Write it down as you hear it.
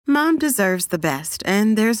Mom deserves the best,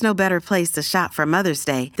 and there's no better place to shop for Mother's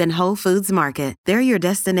Day than Whole Foods Market. They're your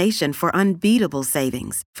destination for unbeatable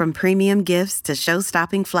savings, from premium gifts to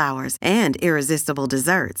show-stopping flowers and irresistible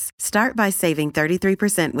desserts. Start by saving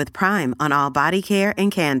 33% with Prime on all body care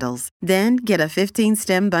and candles. Then get a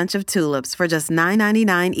 15-stem bunch of tulips for just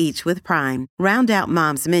 $9.99 each with Prime. Round out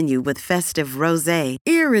Mom's menu with festive rosé,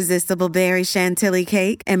 irresistible berry chantilly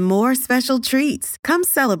cake, and more special treats. Come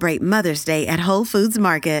celebrate Mother's Day at Whole Foods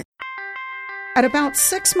Market. At about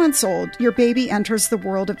 6 months old, your baby enters the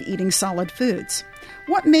world of eating solid foods.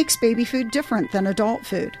 What makes baby food different than adult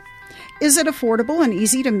food? Is it affordable and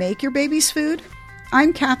easy to make your baby's food?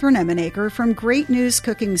 I'm Catherine Emenaker from Great News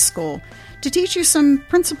Cooking School to teach you some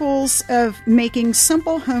principles of making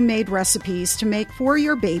simple homemade recipes to make for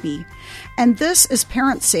your baby. And this is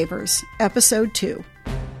Parent Savers, Episode 2.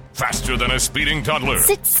 Faster than a speeding toddler.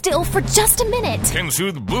 Sit still for just a minute. Can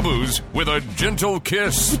soothe boo-boos with a gentle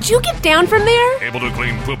kiss. Would you get down from there? Able to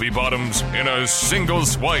clean poopy bottoms in a single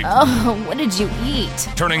swipe. Oh, what did you eat?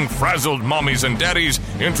 Turning frazzled mommies and daddies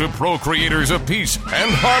into procreators of peace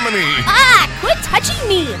and harmony. Ah, quit touching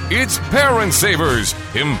me. It's Parent Savers,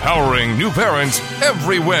 empowering new parents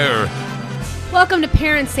everywhere. Welcome to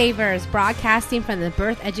Parent Savers, broadcasting from the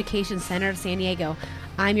Birth Education Center of San Diego.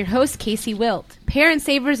 I'm your host, Casey Wilt. Parent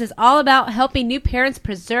Savers is all about helping new parents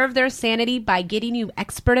preserve their sanity by getting you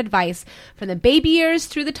expert advice from the baby years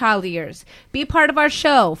through the toddler years. Be a part of our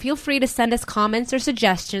show. Feel free to send us comments or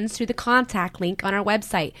suggestions through the contact link on our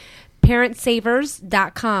website,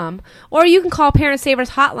 parentsavers.com, or you can call Parent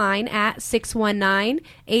Savers hotline at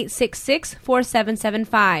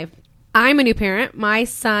 619-866-4775. I'm a new parent. My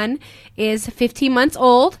son is 15 months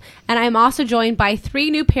old, and I'm also joined by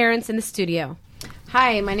 3 new parents in the studio.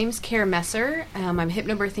 Hi, my name is Kara Messer. I'm a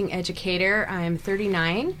hypnobirthing educator. I'm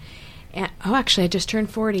 39. And, actually, I just turned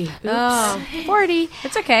 40. Oops. Oh, 40.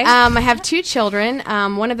 It's okay. I have 2 children.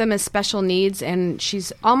 One of them is special needs, and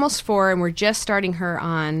she's almost 4, and we're just starting her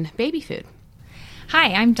on baby food.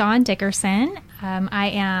 Hi, I'm Dawn Dickerson.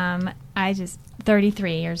 I just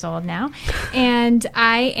 33 years old now, and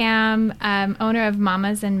I am owner of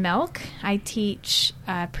Mamas and Milk. I teach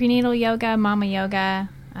prenatal yoga, mama yoga,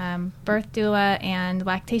 birth doula, and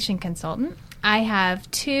lactation consultant. I have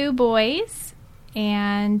 2 boys,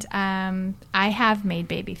 and I have made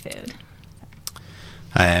baby food.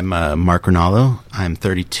 Hi, I'm Mark Rinaldo. I'm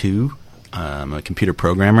 32. I'm a computer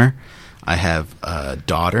programmer. I have a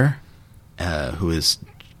daughter who is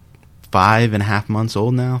 5.5 months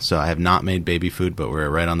old now, so I have not made baby food, but we're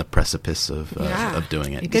right on the precipice of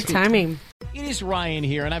doing it. Good timing. It is Ryan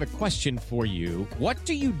here, and I have a question for you. What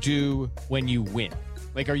do you do when you win?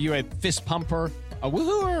 Like, are you a fist pumper, a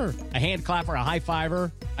woohooer, a hand clapper, a high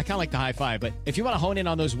fiver? I kind of like the high five, but if you want to hone in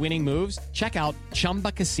on those winning moves, check out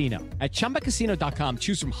Chumba Casino. At ChumbaCasino.com,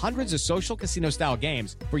 choose from hundreds of social casino-style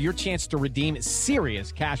games for your chance to redeem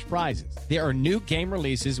serious cash prizes. There are new game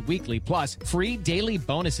releases weekly, plus free daily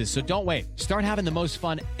bonuses, so don't wait. Start having the most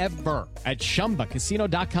fun ever at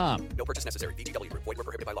ChumbaCasino.com. No purchase necessary. VGW. Void where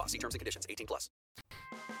prohibited by law. See terms and conditions. 18+.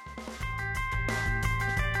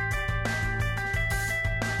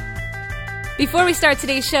 Before we start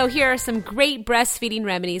today's show, here are some great breastfeeding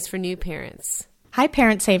remedies for new parents. Hi,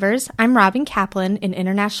 Parent Savers. I'm Robin Kaplan, an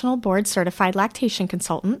international board-certified lactation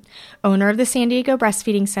consultant, owner of the San Diego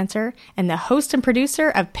Breastfeeding Center, and the host and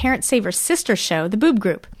producer of Parent Savers' sister show, The Boob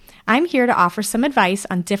Group. I'm here to offer some advice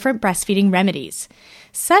on different breastfeeding remedies,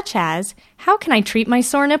 such as, how can I treat my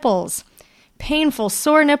sore nipples? Painful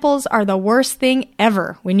sore nipples are the worst thing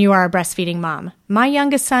ever when you are a breastfeeding mom. My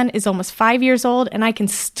youngest son is almost 5 years old, and I can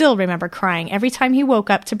still remember crying every time he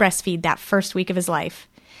woke up to breastfeed that first week of his life.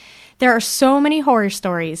 There are so many horror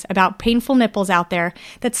stories about painful nipples out there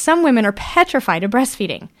that some women are petrified of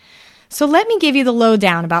breastfeeding. So let me give you the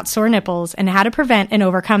lowdown about sore nipples and how to prevent and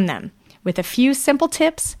overcome them. With a few simple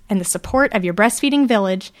tips and the support of your breastfeeding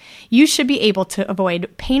village, you should be able to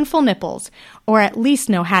avoid painful nipples, or at least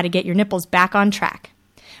know how to get your nipples back on track.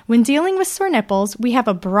 When dealing with sore nipples, we have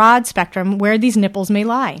a broad spectrum where these nipples may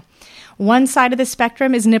lie. One side of the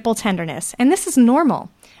spectrum is nipple tenderness, and this is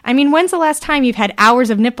normal. I mean, when's the last time you've had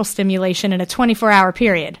hours of nipple stimulation in a 24-hour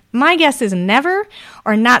period? My guess is never,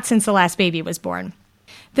 or not since the last baby was born.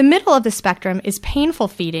 The middle of the spectrum is painful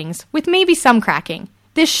feedings with maybe some cracking.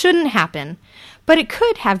 This shouldn't happen, but it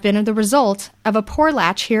could have been the result of a poor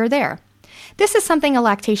latch here or there. This is something a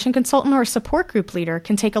lactation consultant or a support group leader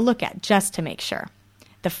can take a look at just to make sure.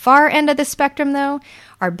 The far end of the spectrum, though,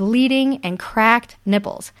 are bleeding and cracked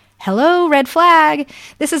nipples. Hello, red flag.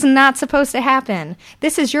 This is not supposed to happen.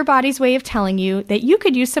 This is your body's way of telling you that you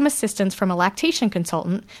could use some assistance from a lactation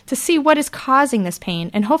consultant to see what is causing this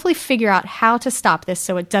pain and hopefully figure out how to stop this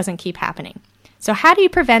so it doesn't keep happening. So how do you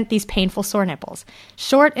prevent these painful sore nipples?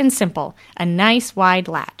 Short and simple, a nice wide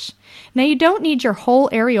latch. Now you don't need your whole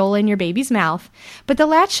areola in your baby's mouth, but the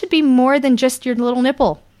latch should be more than just your little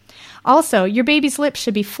nipple. Also, your baby's lips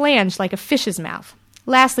should be flanged like a fish's mouth.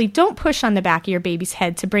 Lastly, don't push on the back of your baby's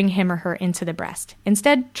head to bring him or her into the breast.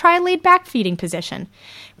 Instead, try a laid-back feeding position.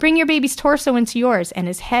 Bring your baby's torso into yours, and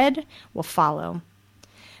his head will follow.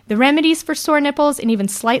 The remedies for sore nipples and even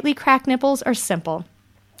slightly cracked nipples are simple.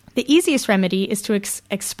 The easiest remedy is to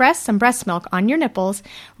express some breast milk on your nipples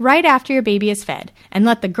right after your baby is fed, and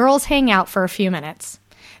let the girls hang out for a few minutes.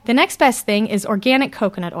 The next best thing is organic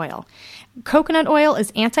coconut oil. Coconut oil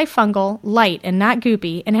is antifungal, light, and not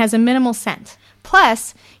goopy, and has a minimal scent.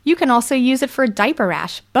 Plus, you can also use it for a diaper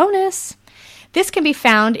rash. Bonus! This can be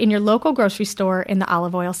found in your local grocery store in the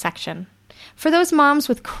olive oil section. For those moms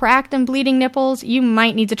with cracked and bleeding nipples, you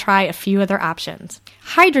might need to try a few other options.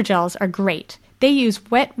 Hydrogels are great. They use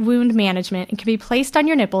wet wound management and can be placed on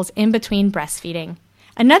your nipples in between breastfeeding.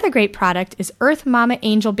 Another great product is Earth Mama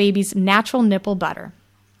Angel Baby's Natural Nipple Butter.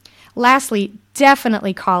 Lastly,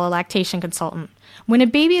 definitely call a lactation consultant. When a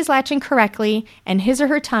baby is latching correctly and his or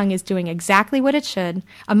her tongue is doing exactly what it should,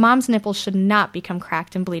 a mom's nipples should not become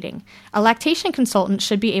cracked and bleeding. A lactation consultant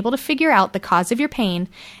should be able to figure out the cause of your pain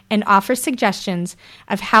and offer suggestions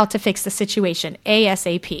of how to fix the situation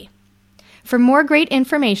ASAP. For more great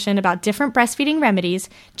information about different breastfeeding remedies,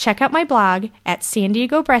 check out my blog at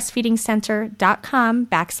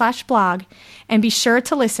SanDiegoBreastfeedingCenter.com/blog, and be sure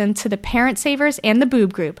to listen to the Parent Savers and the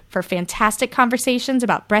Boob Group for fantastic conversations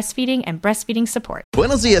about breastfeeding and breastfeeding support.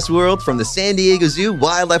 Buenos dias, world, from the San Diego Zoo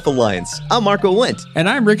Wildlife Alliance. I'm Marco Wendt. And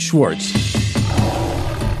I'm Rick Schwartz.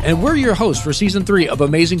 And we're your hosts for Season 3 of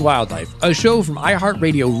Amazing Wildlife, a show from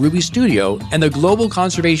iHeartRadio Ruby Studio and the global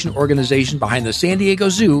conservation organization behind the San Diego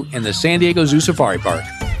Zoo and the San Diego Zoo Safari Park.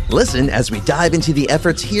 Listen as we dive into the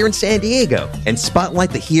efforts here in San Diego and spotlight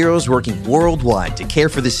the heroes working worldwide to care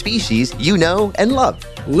for the species you know and love.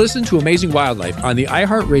 Listen to Amazing Wildlife on the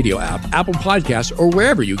iHeartRadio app, Apple Podcasts, or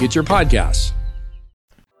wherever you get your podcasts.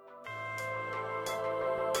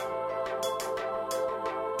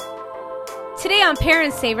 Today on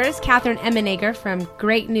Parent Savers, Catherine Emmenegger from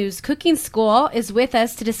Great News Cooking School is with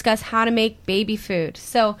us to discuss how to make baby food.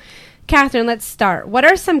 So, Catherine, let's start. What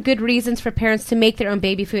are some good reasons for parents to make their own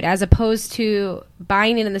baby food as opposed to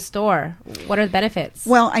buying it in the store? What are the benefits?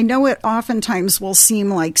 Well, I know it oftentimes will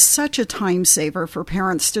seem like such a time saver for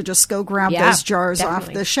parents to just go grab those jars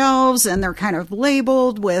off the shelves, and they're kind of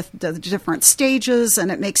labeled with the different stages,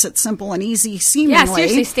 and it makes it simple and easy seemingly. Yeah,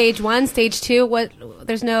 seriously, stage 1, stage 2,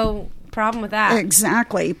 there's no problem with that.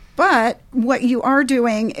 Exactly. But what you are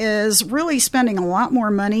doing is really spending a lot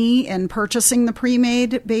more money in purchasing the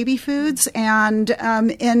pre-made baby foods. And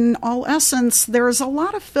in all essence, there's a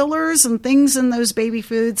lot of fillers and things in those baby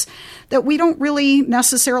foods that we don't really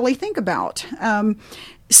necessarily think about.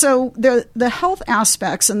 So the health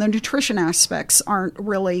aspects and the nutrition aspects aren't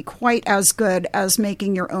really quite as good as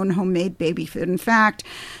making your own homemade baby food. In fact,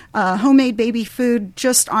 homemade baby food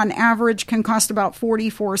just on average can cost about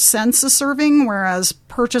 44 cents a serving, whereas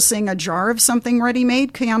purchasing a jar of something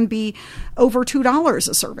ready-made can be over $2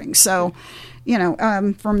 a serving. So,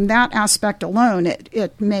 from that aspect alone,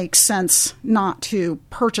 it makes sense not to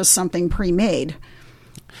purchase something pre-made.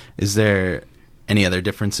 Is there any other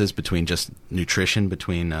differences between just nutrition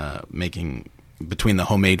between the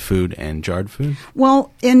homemade food and jarred food?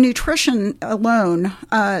 Well, in nutrition alone,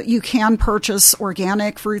 you can purchase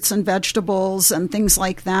organic fruits and vegetables and things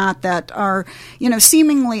like that are,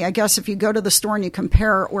 seemingly, I guess, if you go to the store and you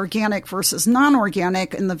compare organic versus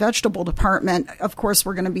non-organic in the vegetable department, of course,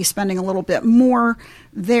 we're going to be spending a little bit more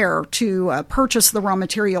there to purchase the raw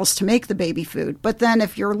materials to make the baby food. But then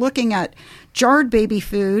if you're looking at jarred baby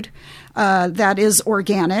food that is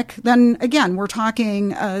organic, then again, we're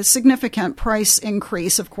talking a significant price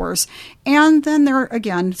increase, of course. And then there,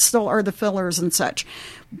 again, still are the fillers and such.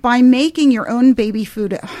 By making your own baby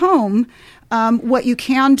food at home, what you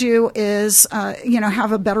can do is,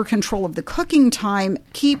 have a better control of the cooking time,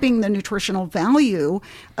 keeping the nutritional value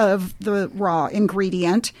of the raw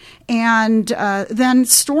ingredient, and then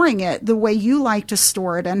storing it the way you like to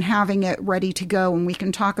store it and having it ready to go. And we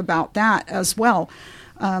can talk about that as well.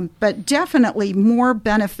 But definitely more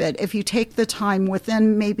benefit if you take the time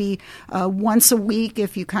within maybe once a week,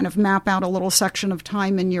 if you kind of map out a little section of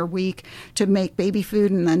time in your week to make baby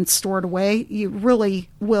food and then store it away. You really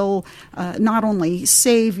will not only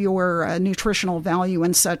save your nutritional value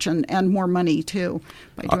and such, and more money too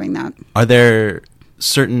by doing that. Are there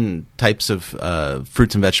certain types of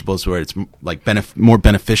fruits and vegetables where it's like more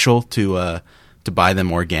beneficial to buy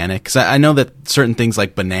them organic? Because I know that certain things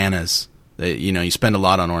like bananas, you spend a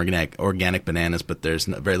lot on organic bananas, but there's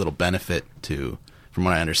very little benefit to, from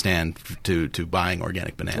what I understand, to buying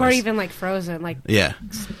organic bananas. Or even like frozen, like yeah.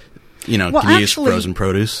 Can you use frozen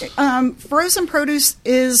produce? Frozen produce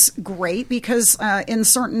is great because in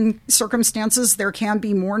certain circumstances there can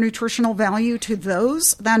be more nutritional value to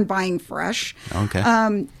those than buying fresh.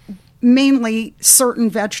 Okay. Mainly, certain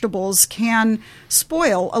vegetables can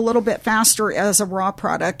spoil a little bit faster as a raw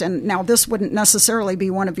product. And now this wouldn't necessarily be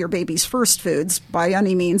one of your baby's first foods by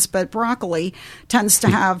any means, but broccoli tends to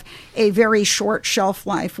have a very short shelf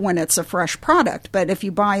life when it's a fresh product. But if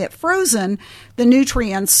you buy it frozen, the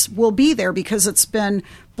nutrients will be there because it's been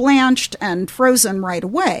blanched and frozen right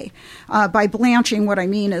away. By blanching, what I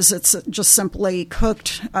mean is it's just simply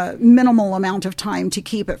cooked a minimal amount of time to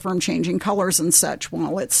keep it from changing colors and such.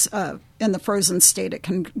 While it's in the frozen state, it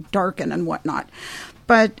can darken and whatnot.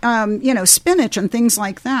 But, spinach and things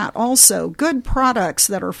like that, also good products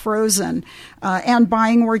that are frozen and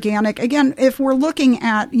buying organic. Again, if we're looking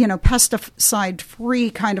at, pesticide-free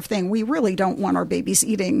kind of thing, we really don't want our babies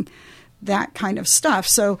eating that kind of stuff.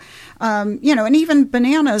 So, and even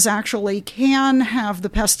bananas actually can have the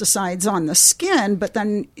pesticides on the skin, but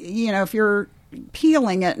then, if you're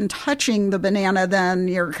peeling it and touching the banana, then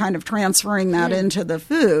you're kind of transferring that into the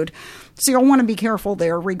food. So you'll want to be careful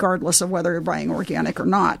there, regardless of whether you're buying organic or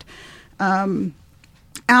not.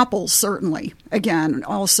 Apples, certainly. Again,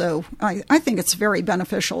 also, I think it's very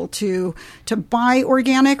beneficial to buy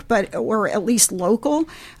organic, or at least local.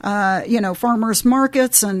 Farmers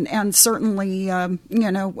markets and certainly,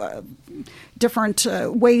 different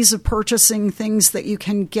ways of purchasing things that you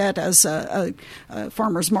can get as a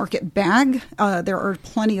farmer's market bag. There are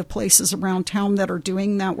plenty of places around town that are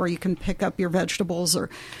doing that where you can pick up your vegetables or,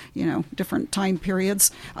 different time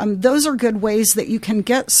periods. Those are good ways that you can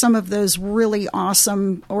get some of those really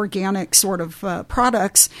awesome organic sort of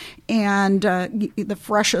products and the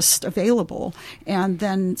freshest available, and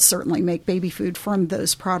then certainly make baby food from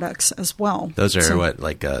those products as well. Those are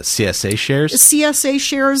CSA shares? CSA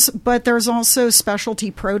shares, but there's also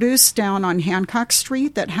specialty produce down on Hancock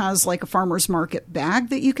Street that has like a farmer's market bag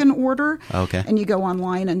that you can order. Okay. And you go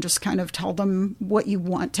online and just kind of tell them what you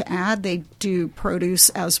want to add. They do produce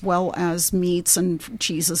as well as meats and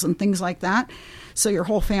cheeses and things like that. So your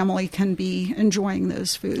whole family can be enjoying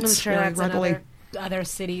those foods I'm sure very that's readily. in other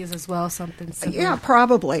cities as well, something similar. Yeah,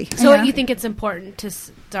 probably. So yeah. you think it's important to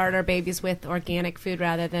start our babies with organic food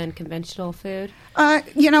rather than conventional food? I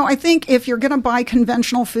think if you're going to buy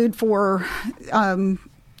conventional food for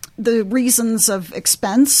the reasons of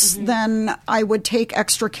expense, then I would take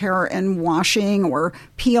extra care in washing or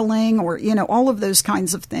peeling or, all of those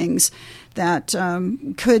kinds of things that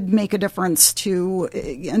could make a difference to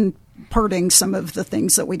imparting some of the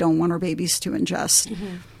things that we don't want our babies to ingest.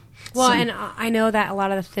 Well, and I know that a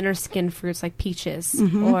lot of the thinner skinned fruits like peaches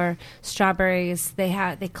or strawberries,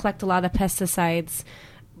 they collect a lot of pesticides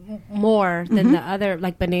more than the other,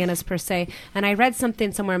 like bananas per se. And I read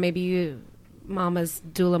something somewhere, maybe you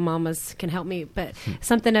doula mamas can help me, but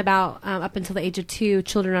something about up until the age of 2,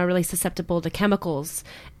 children are really susceptible to chemicals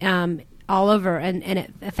all over, and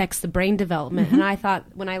it affects the brain development. And I thought,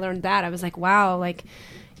 when I learned that, I was like, wow,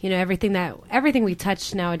 everything we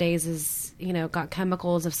touch nowadays is, got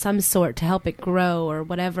chemicals of some sort to help it grow or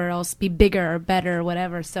whatever else, be bigger or better or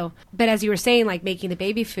whatever. So, but as you were saying, like making the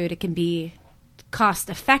baby food, it can be cost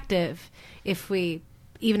effective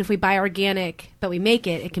even if we buy organic, but we make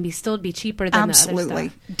it, it can still be cheaper than Absolutely. The other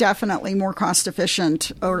stuff. Definitely more cost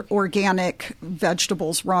efficient or organic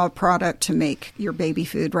vegetables, raw product to make your baby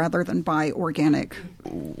food rather than buy organic.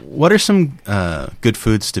 What are some good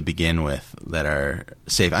foods to begin with that are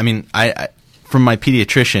safe? I mean, I from my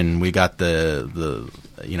pediatrician, we got the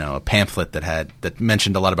a pamphlet that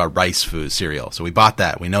mentioned a lot about rice food cereal. So we bought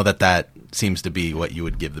that. We know that seems to be what you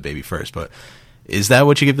would give the baby first, but is that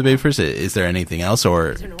what you give the baby first? Is there anything else,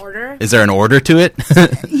 or is there an order? Is there an order to it?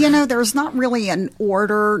 There's not really an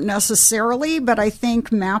order necessarily, but I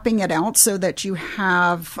think mapping it out so that you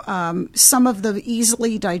have some of the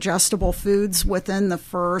easily digestible foods within the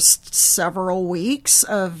first several weeks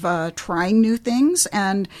of trying new things,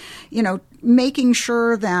 and making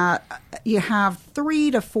sure that you have 3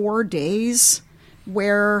 to 4 days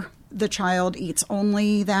where the child eats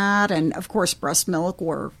only that, and of course breast milk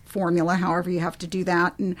or formula, however you have to do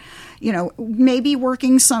that, and maybe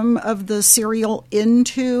working some of the cereal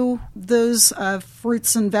into those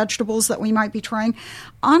fruits and vegetables that we might be trying.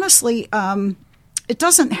 Honestly, it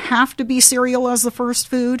doesn't have to be cereal as the first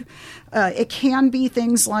food. It can be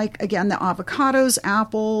things like, again, the avocados,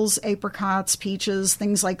 apples, apricots, peaches,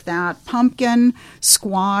 things like that, pumpkin,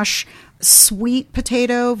 squash, sweet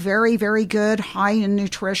potato, very, very good, high in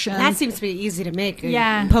nutrition. That seems to be easy to make.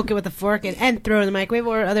 Yeah. Poke it with a fork and throw it in the microwave,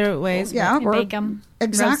 or other ways. Yeah. Or bake them.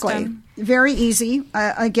 Exactly. Very easy.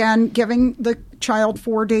 Again, giving the child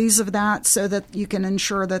 4 days of that so that you can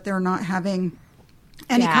ensure that they're not having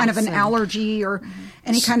any kind of an allergy or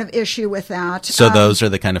any kind of issue with that. So those are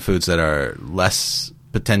the kind of foods that are less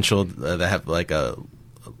potential, that have like a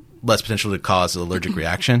less potential to cause an allergic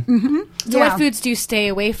reaction. Mm-hmm. So what foods do you stay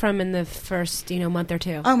away from in the first, month or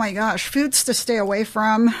two? Oh my gosh, foods to stay away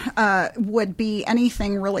from would be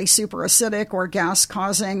anything really super acidic or gas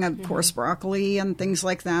causing, of course, broccoli and things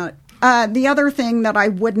like that. The other thing that I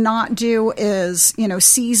would not do is,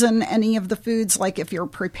 season any of the foods. Like if you're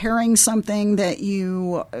preparing something that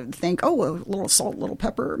you think, a little salt, little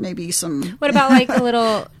pepper, maybe some. What about like a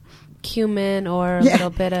little cumin or a little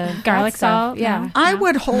bit of garlic salt? Yeah. I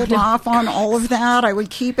would hold off on all of that. I would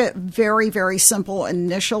keep it very, very simple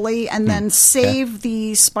initially, and then save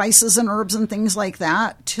the spices and herbs and things like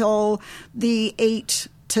that till the 8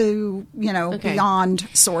 to, beyond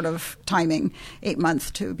sort of timing, 8 months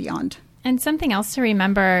to beyond. And something else to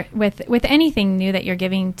remember with anything new that you're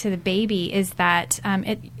giving to the baby is that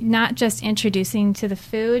it not just introducing to the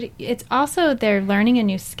food, it's also they're learning a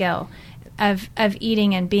new skill of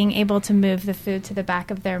eating and being able to move the food to the back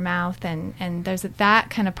of their mouth, and there's that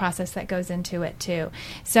kind of process that goes into it too.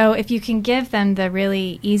 So if you can give them the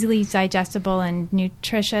really easily digestible and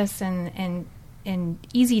nutritious and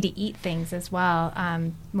easy to eat things as well.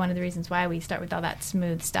 One of the reasons why we start with all that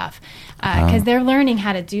smooth stuff, because they're learning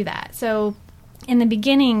how to do that. So in the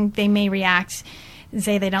beginning, they may react and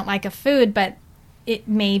say they don't like a food, but it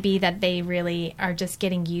may be that they really are just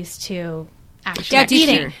getting used to actually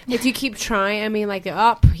eating. If you keep trying,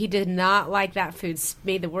 he did not like that food,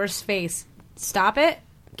 made the worst face. Stop it.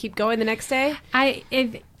 Keep going the next day.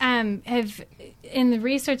 In the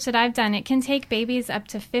research that I've done, it can take babies up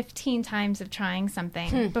to 15 times of trying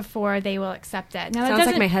something before they will accept it. Now, sounds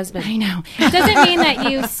like my husband. I know. It doesn't mean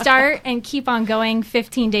that you start and keep on going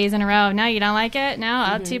 15 days in a row. No, you don't like it?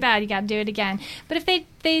 No, too bad. You got to do it again. But if they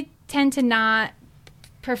tend to not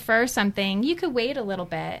prefer something, you could wait a little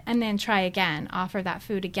bit and then try again, offer that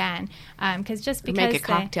food again, because just because make a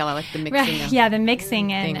cocktail, I like the mixing. The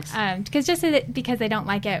mixing, and because because they don't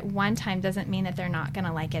like it one time doesn't mean that they're not going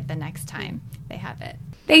to like it the next time they have it.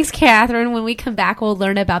 Thanks, Catherine. When we come back, we'll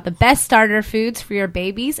learn about the best starter foods for your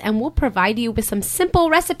babies, and we'll provide you with some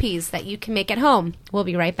simple recipes that you can make at home. We'll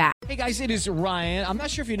be right back. Hey guys, it is Ryan. I'm not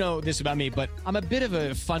sure if you know this about me, but I'm a bit of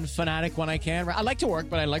a fun fanatic when I can. I like to work,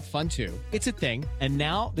 but I like fun too. It's a thing. And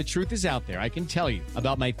now the truth is out there. I can tell you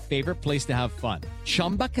about my favorite place to have fun.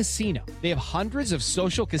 Chumba Casino. They have hundreds of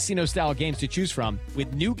social casino style games to choose from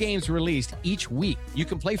with new games released each week. You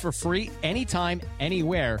can play for free anytime,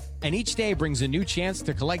 anywhere. And each day brings a new chance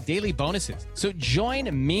to collect daily bonuses. So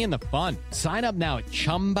join me in the fun. Sign up now at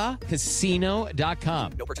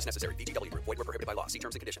ChumbaCasino.com. No purchase necessary. VGW Group. Void where prohibited by law. See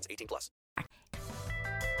terms and conditions. 18+.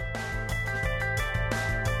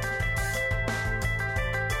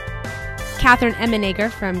 Catherine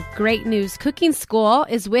Emmenegger from Great News Cooking School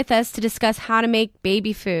is with us to discuss how to make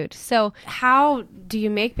baby food. So how do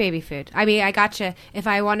you make baby food? I gotcha. If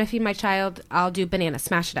I want to feed my child, I'll do banana,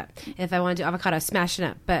 smash it up. If I want to do avocado, smash it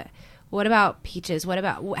up. But what about peaches?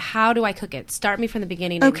 How do I cook it? Start me from the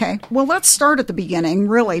beginning. Okay. Well, let's start at the beginning,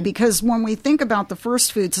 really, because when we think about the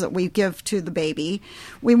first foods that we give to the baby,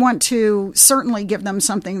 we want to certainly give them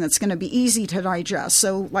something that's going to be easy to digest.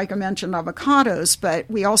 So, like I mentioned, avocados,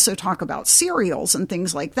 but we also talk about cereals and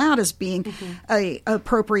things like that as being a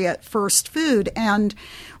appropriate first food. And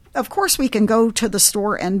of course, we can go to the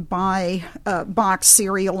store and buy boxed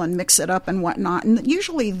cereal and mix it up and whatnot. And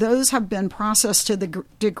usually those have been processed to the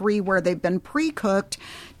degree where they've been pre-cooked,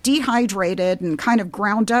 dehydrated, and kind of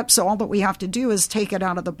ground up. So all that we have to do is take it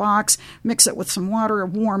out of the box, mix it with some water,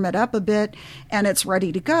 warm it up a bit, and it's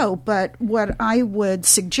ready to go. But what I would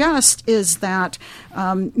suggest is that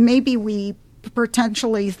maybe we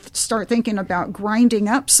potentially start thinking about grinding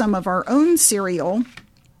up some of our own cereal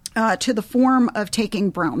to the form of taking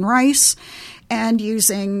brown rice and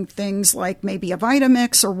using things like maybe a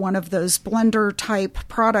Vitamix or one of those blender type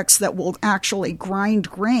products that will actually grind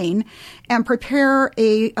grain and prepare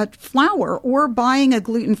a flour, or buying a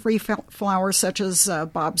gluten-free flour such as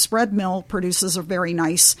Bob's Bread Mill produces a very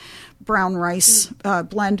nice brown rice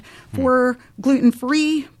blend for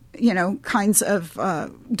gluten-free, kinds of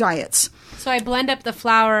diets. So I blend up the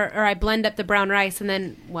flour, or I blend up the brown rice, and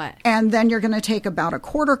then what? And then you're going to take about a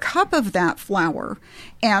quarter cup of that flour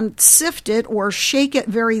and sift it or shake it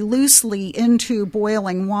very loosely into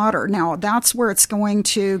boiling water. Now, that's where it's going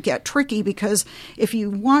to get tricky, because if you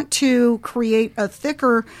want to create a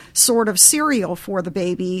thicker sort of cereal for the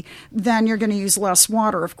baby, then you're going to use less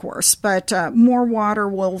water, of course. But more water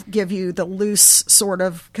will give you the loose sort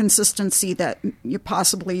of consistency that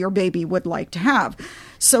possibly your baby would like to have.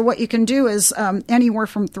 So what you can do is anywhere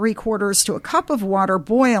from 3/4 to a cup of water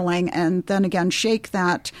boiling, and then again shake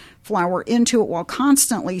that flour into it while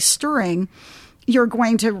constantly stirring. You're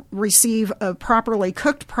going to receive a properly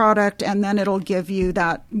cooked product, and then it'll give you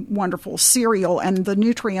that wonderful cereal, and the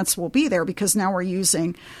nutrients will be there because now we're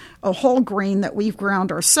using a whole grain that we've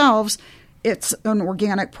ground ourselves. It's an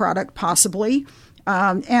organic product, possibly.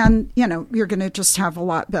 And, you're going to just have a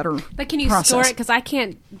lot better But can you store it? Because I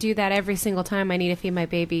can't do that every single time I need to feed my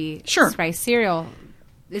baby rice cereal.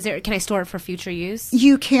 Can I store it for future use?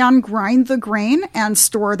 You can grind the grain and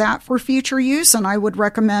store that for future use. And I would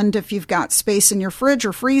recommend, if you've got space in your fridge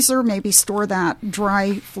or freezer, maybe store that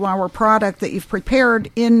dry flour product that you've prepared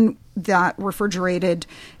in that refrigerated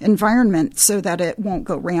environment so that it won't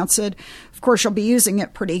go rancid. Of course, you'll be using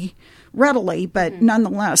it pretty readily, but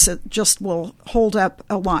nonetheless, it just will hold up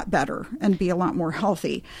a lot better and be a lot more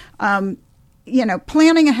healthy.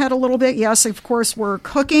 Planning ahead a little bit. Yes, of course, we're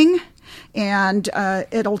cooking, and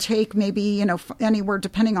it'll take maybe, anywhere,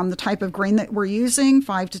 depending on the type of grain that we're using,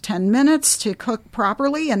 5 to 10 minutes to cook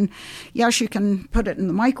properly. And yes, you can put it in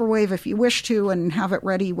the microwave if you wish to and have it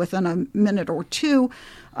ready within a minute or two.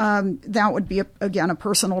 That would be, again, a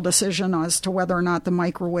personal decision as to whether or not the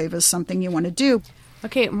microwave is something you want to do.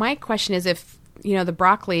 Okay, my question is, if, the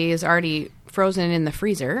broccoli is already frozen in the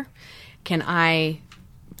freezer, do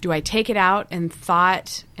I take it out and thaw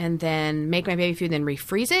it and then make my baby food and then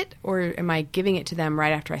refreeze it? Or am I giving it to them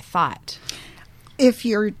right after I thaw it? If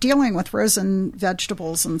you're dealing with frozen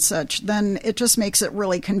vegetables and such, then it just makes it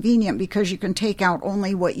really convenient because you can take out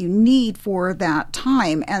only what you need for that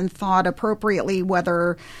time and thaw it appropriately,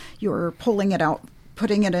 whether you're pulling it out,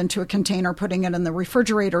 putting it into a container, putting it in the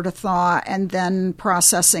refrigerator to thaw, and then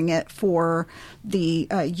processing it for the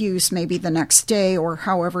use maybe the next day or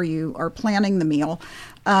however you are planning the meal.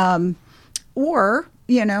 Or,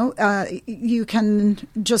 you can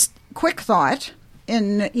just quick thaw it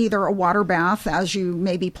in either a water bath as you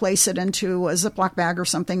maybe place it into a Ziploc bag or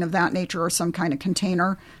something of that nature, or some kind of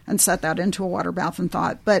container, and set that into a water bath and thaw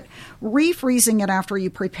it. But refreezing it after you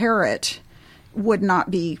prepare it would not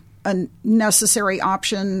be a necessary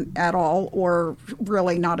option at all, or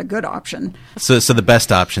really not a good option. So the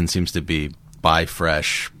best option seems to be buy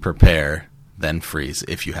fresh, prepare, then freeze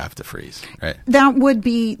if you have to freeze, right? That would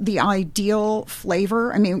be the ideal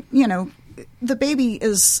flavor. I mean, the baby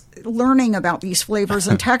is learning about these flavors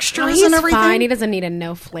and textures and everything. Fine. He doesn't need to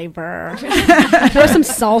know flavor. Throw some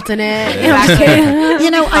salt in it. Exactly.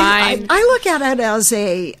 I look at it as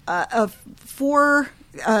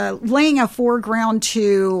laying a foreground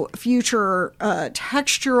to future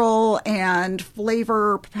textural and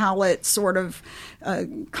flavor palette sort of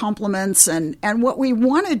complements. And what we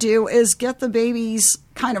want to do is get the babies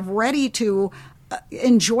kind of ready to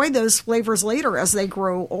enjoy those flavors later as they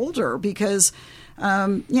grow older, because,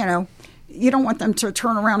 you don't want them to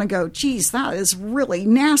turn around and go, geez, that is really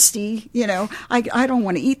nasty. I don't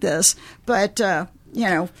want to eat this. But,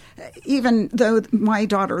 even though my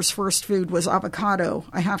daughter's first food was avocado,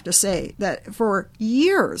 I have to say that for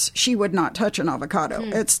years she would not touch an avocado.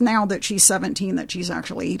 It's now that she's 17 that she's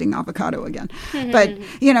actually eating avocado again. But,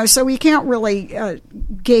 so we can't really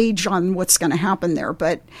gauge on what's going to happen there.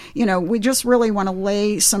 But, we just really want to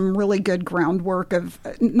lay some really good groundwork of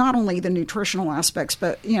not only the nutritional aspects,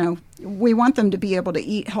 but, we want them to be able to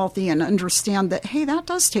eat healthy and understand that, hey, that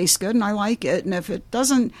does taste good and I like it. And if it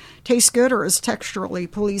doesn't taste good or is texturally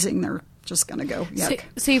pleasing, they're just going to go, yuck.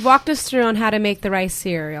 So you've walked us through on how to make the rice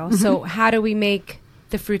cereal. Mm-hmm. So how do we make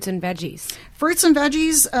the fruits and veggies? Fruits and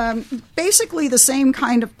veggies, basically the same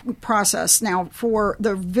kind of process. Now, for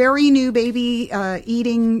the very new baby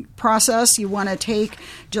eating process, you want to take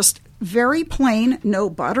just very plain, no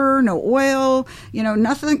butter, no oil,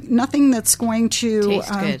 nothing that's going to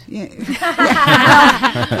taste good.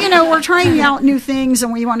 We're trying out new things,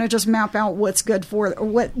 and we want to just map out what's good for, or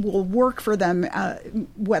what will work for them,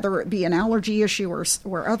 whether it be an allergy issue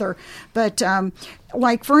or other. But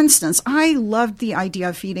like, for instance, I loved the idea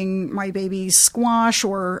of feeding my babies squash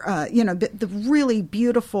or, the really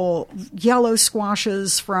beautiful yellow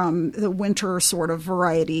squashes from the winter sort of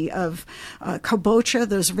variety of kabocha,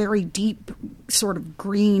 those very deep sort of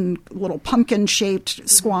green little pumpkin-shaped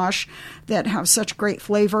squash that have such great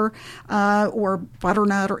flavor, or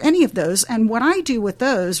butternut or any of those. And what I do with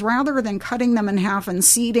those, rather than cutting them in half and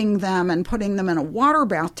seeding them and putting them in a water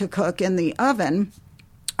bath to cook in the oven,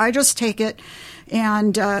 I just take it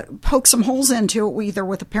and poke some holes into it, either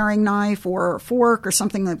with a paring knife or a fork or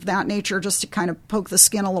something of that nature, just to kind of poke the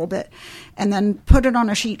skin a little bit, and then put it on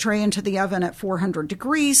a sheet tray into the oven at 400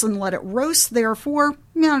 degrees and let it roast there for,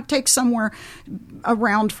 it takes somewhere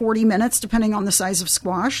around 40 minutes, depending on the size of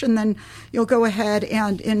squash. And then you'll go ahead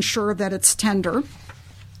and ensure that it's tender,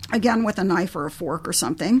 again with a knife or a fork or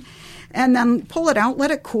something. And then pull it out,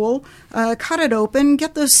 let it cool, cut it open,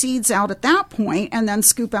 get those seeds out at that point, and then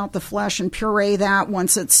scoop out the flesh and puree that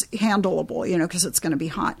once it's handleable, because it's going to be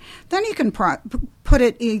hot. Then you can put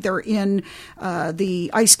it either in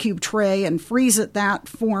the ice cube tray and freeze it that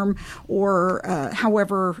form, or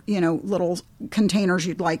however, little containers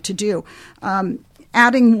you'd like to do.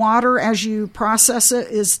 Adding water as you process it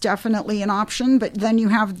is definitely an option, but then you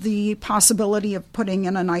have the possibility of putting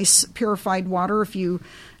in a nice purified water if you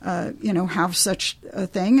have such a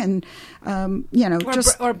thing, and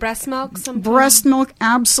or breast milk. Sometimes. Breast milk,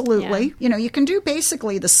 absolutely. Yeah. You can do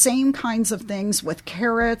basically the same kinds of things with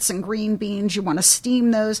carrots and green beans. You want to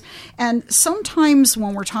steam those, and sometimes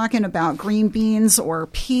when we're talking about green beans or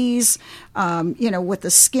peas, with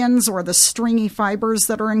the skins or the stringy fibers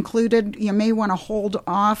that are included, you may want to hold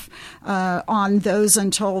off on those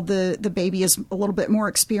until the baby is a little bit more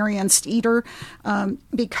experienced eater,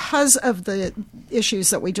 because of the issues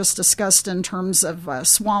that we just discussed in terms of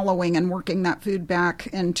swallowing and working that food back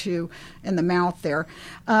in the mouth there.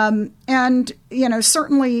 And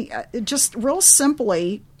certainly just real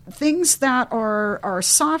simply, things that are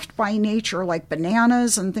soft by nature, like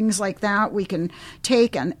bananas and things like that, we can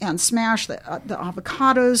take and smash. The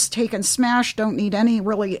avocados, take and smash, don't need any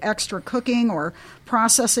really extra cooking or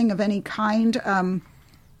processing of any kind.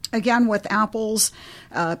 Again, with apples,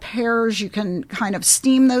 pears, you can kind of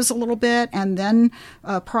steam those a little bit and then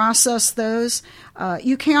process those.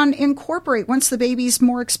 You can incorporate, once the baby's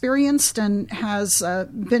more experienced and has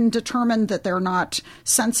been determined that they're not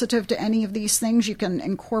sensitive to any of these things, you can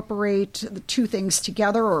incorporate the two things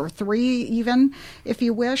together, or three even, if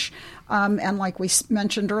you wish. And like we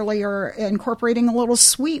mentioned earlier, incorporating a little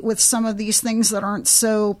sweet with some of these things that aren't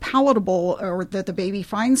so palatable, or that the baby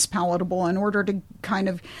finds palatable, in order to kind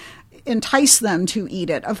of entice them to eat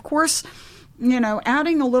it. Of course,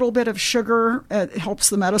 adding a little bit of sugar helps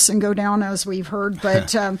the medicine go down, as we've heard. But,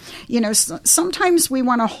 sometimes we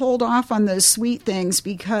want to hold off on those sweet things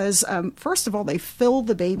because, first of all, they fill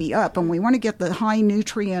the baby up, and we want to get the high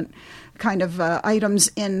nutrient kind of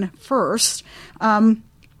items in first.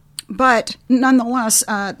 But nonetheless,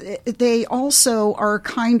 they also are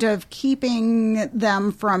kind of keeping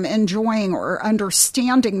them from enjoying or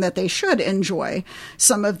understanding that they should enjoy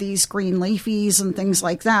some of these green leafies and things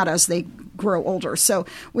like that as they grow older. So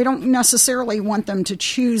we don't necessarily want them to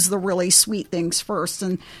choose the really sweet things first.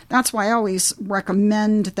 And that's why I always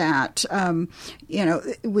recommend that,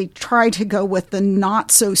 we try to go with the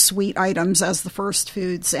not so sweet items as the first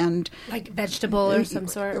foods, and like vegetable or some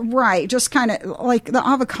sort. Right. Just kind of like the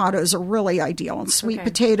avocados are really ideal, and sweet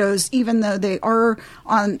potatoes, even though they are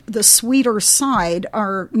on the sweeter side,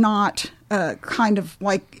 are not kind of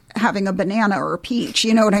like having a banana or a peach.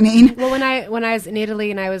 You know what I mean? Well, when I was in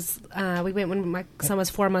Italy, and we went when my son was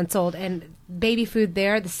 4 months old, and baby food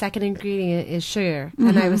there, the second ingredient is sugar. Mm-hmm.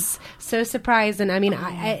 And I was so surprised. And I mean,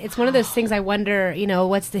 it's one of those things I wonder,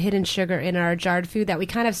 what's the hidden sugar in our jarred food, that we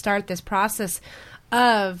kind of start this process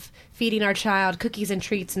of feeding our child cookies and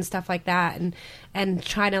treats and stuff like that, and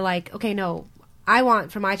trying to I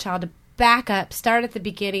want for my child to back up, start at the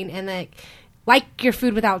beginning, and like your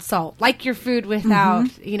food without salt, like your food without,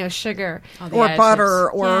 sugar. Or butter,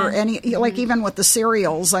 or any, even with the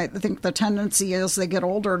cereals, I think the tendency is they get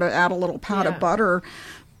older to add a little pat of butter.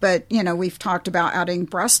 But, we've talked about adding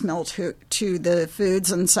breast milk to the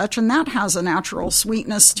foods and such, and that has a natural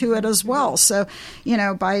sweetness to it as well. So,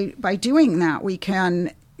 by doing that, we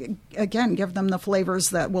can, again, give them the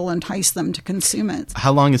flavors that will entice them to consume it.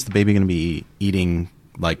 How long is the baby going to be eating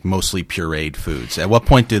like mostly pureed foods? At what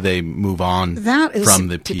point do they move on That is from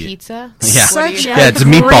the pizza? Yeah, Such it's a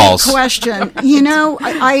meatballs. great question. You know,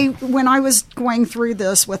 I when I was going through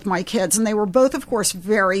this with my kids, and they were both, of course,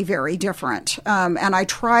 very, very different. And I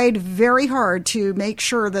tried very hard to make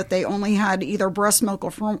sure that they only had either breast milk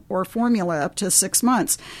or formula up to 6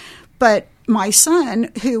 months. But my son,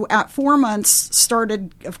 who at 4 months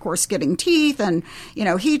started, of course, getting teeth, and, you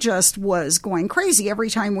know, he just was going crazy every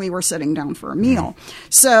time we were sitting down for a meal.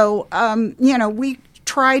 So, you know, we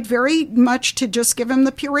tried very much to just give him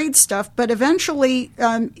the pureed stuff, but eventually,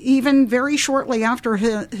 even very shortly after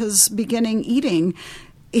his beginning eating,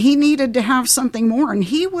 he needed to have something more, and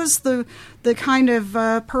he was the kind of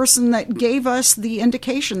person that gave us the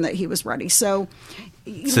indication that he was ready. So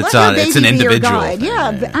it's an individual thing.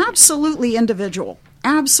 Yeah, absolutely individual.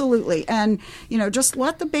 Absolutely. And, you know, just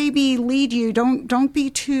let the baby lead you. Don't be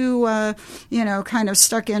too, you know, kind of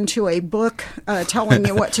stuck into a book telling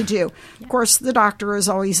you what to do. Of course, the doctor is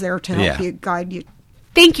always there to help you, guide you.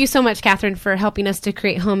 Thank you so much, Catherine, for helping us to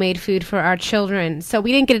create homemade food for our children. So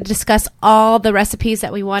we didn't get to discuss all the recipes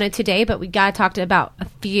that we wanted today, but we got to talk about a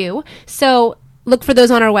few. So look for those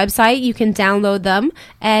on our website. You can download them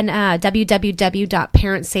and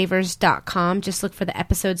www.parentsavers.com. Just look for the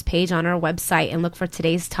episodes page on our website and look for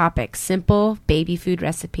today's topic, simple baby food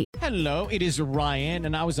recipe. Hello, it is Ryan,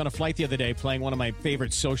 and I was on a flight the other day playing one of my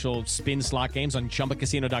favorite social spin slot games on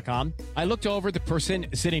ChumbaCasino.com. I looked over at the person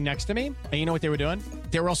sitting next to me, and you know what they were doing?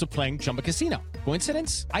 They were also playing Chumba Casino.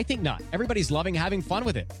 Coincidence? I think not. Everybody's loving having fun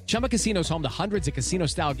with it. Chumba Casino is home to hundreds of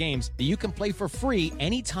casino-style games that you can play for free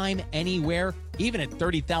anytime, anywhere, even at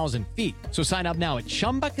 30,000 feet. So sign up now at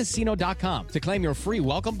ChumbaCasino.com to claim your free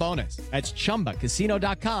welcome bonus. That's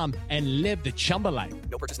ChumbaCasino.com and live the Chumba life.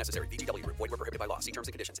 No purchase necessary. VGW. Void where prohibited by law. See terms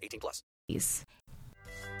and conditions. 18+.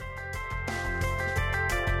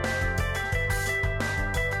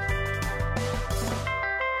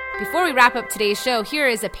 Before we wrap up today's show, here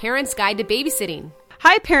is a parent's guide to babysitting.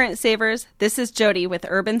 Hi, Parent Savers. This is Jody with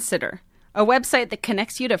Urban Sitter, a website that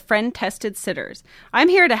connects you to friend-tested sitters. I'm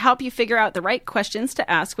here to help you figure out the right questions to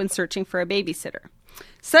ask when searching for a babysitter.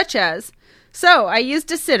 Such as, so I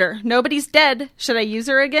used a sitter. Nobody's dead. Should I use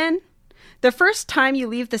her again? The first time you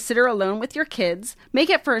leave the sitter alone with your kids,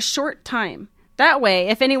 make it for a short time. That way,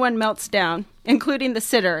 if anyone melts down, including the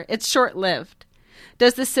sitter, it's short-lived.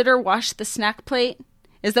 Does the sitter wash the snack plate?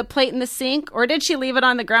 Is the plate in the sink, or did she leave it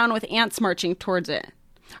on the ground with ants marching towards it?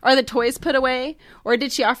 Are the toys put away, or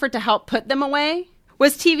did she offer to help put them away?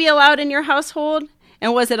 Was TV allowed in your household,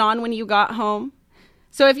 and was it on when you got home?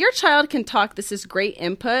 So if your child can talk, this is great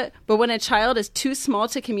input, but when a child is too small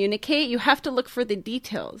to communicate, you have to look for the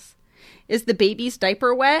details. Is the baby's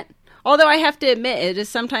diaper wet? Although I have to admit, it is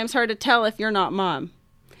sometimes hard to tell if you're not mom.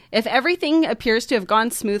 If everything appears to have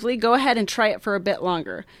gone smoothly, go ahead and try it for a bit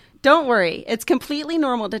longer. Don't worry, it's completely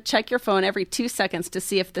normal to check your phone every 2 seconds to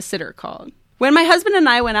see if the sitter called. When my husband and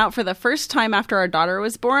I went out for the first time after our daughter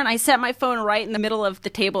was born, I set my phone right in the middle of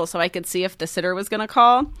the table so I could see if the sitter was going to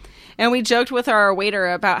call. And we joked with our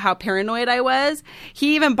waiter about how paranoid I was.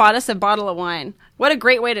 He even bought us a bottle of wine. What a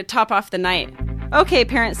great way to top off the night. Okay,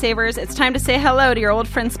 Parent Savers, it's time to say hello to your old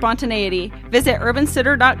friend Spontaneity. Visit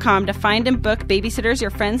urbansitter.com to find and book babysitters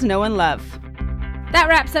your friends know and love. That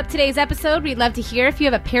wraps up today's episode. We'd love to hear if you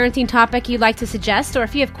have a parenting topic you'd like to suggest, or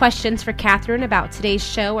if you have questions for Catherine about today's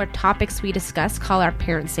show or topics we discuss. Call our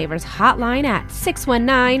Parent Savers hotline at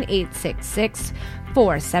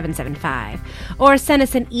 619-866-4775, or send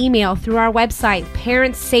us an email through our website,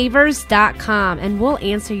 parentsavers.com, and we'll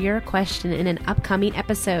answer your question in an upcoming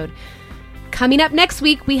episode. Coming up next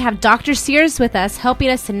week, we have Dr. Sears with us, helping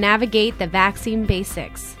us to navigate the vaccine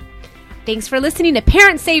basics. Thanks for listening to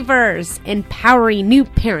Parent Savers, empowering new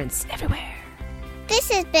parents everywhere.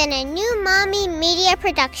 This has been a New Mommy Media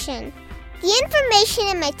production. The information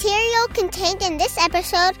and material contained in this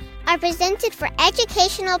episode are presented for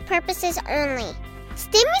educational purposes only.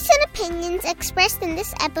 Statements and opinions expressed in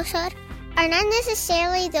this episode are not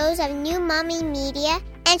necessarily those of New Mommy Media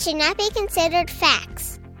and should not be considered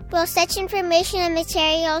facts. While such information and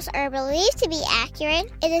materials are believed to be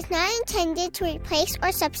accurate, it is not intended to replace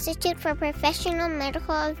or substitute for professional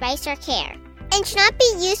medical advice or care, and should not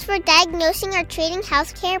be used for diagnosing or treating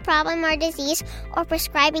healthcare problem or disease or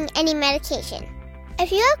prescribing any medication.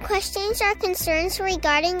 If you have questions or concerns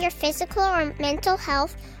regarding your physical or mental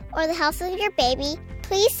health or the health of your baby,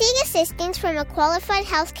 please seek assistance from a qualified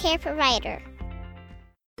healthcare provider.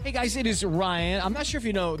 Hey guys, it is Ryan. I'm not sure if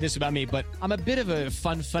you know this about me, but I'm a bit of a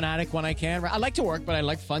fun fanatic when I can. I like to work, but I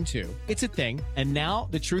like fun too. It's a thing. And now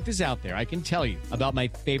the truth is out there. I can tell you about my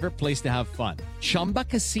favorite place to have fun. Chumba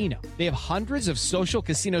Casino. They have hundreds of social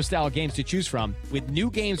casino-style games to choose from with new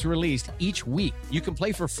games released each week. You can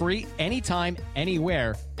play for free anytime,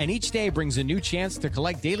 anywhere, and each day brings a new chance to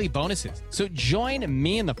collect daily bonuses. So join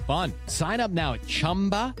me in the fun. Sign up now at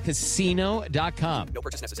ChumbaCasino.com. No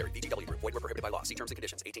purchase necessary. VGW Group. Void where prohibited by law. See terms and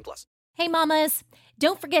conditions. 18+. Hey mamas,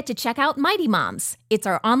 don't forget to check out Mighty Moms. It's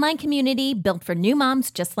our online community built for new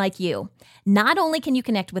moms just like you. Not only can you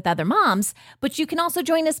connect with other moms, but you can also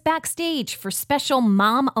join us backstage for special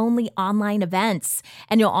mom-only online events.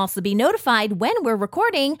 And you'll also be notified when we're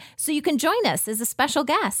recording so you can join us as a special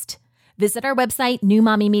guest. Visit our website,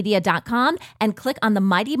 newmommymedia.com, and click on the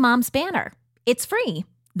Mighty Moms banner. It's free.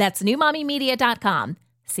 That's newmommymedia.com.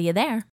 See you there.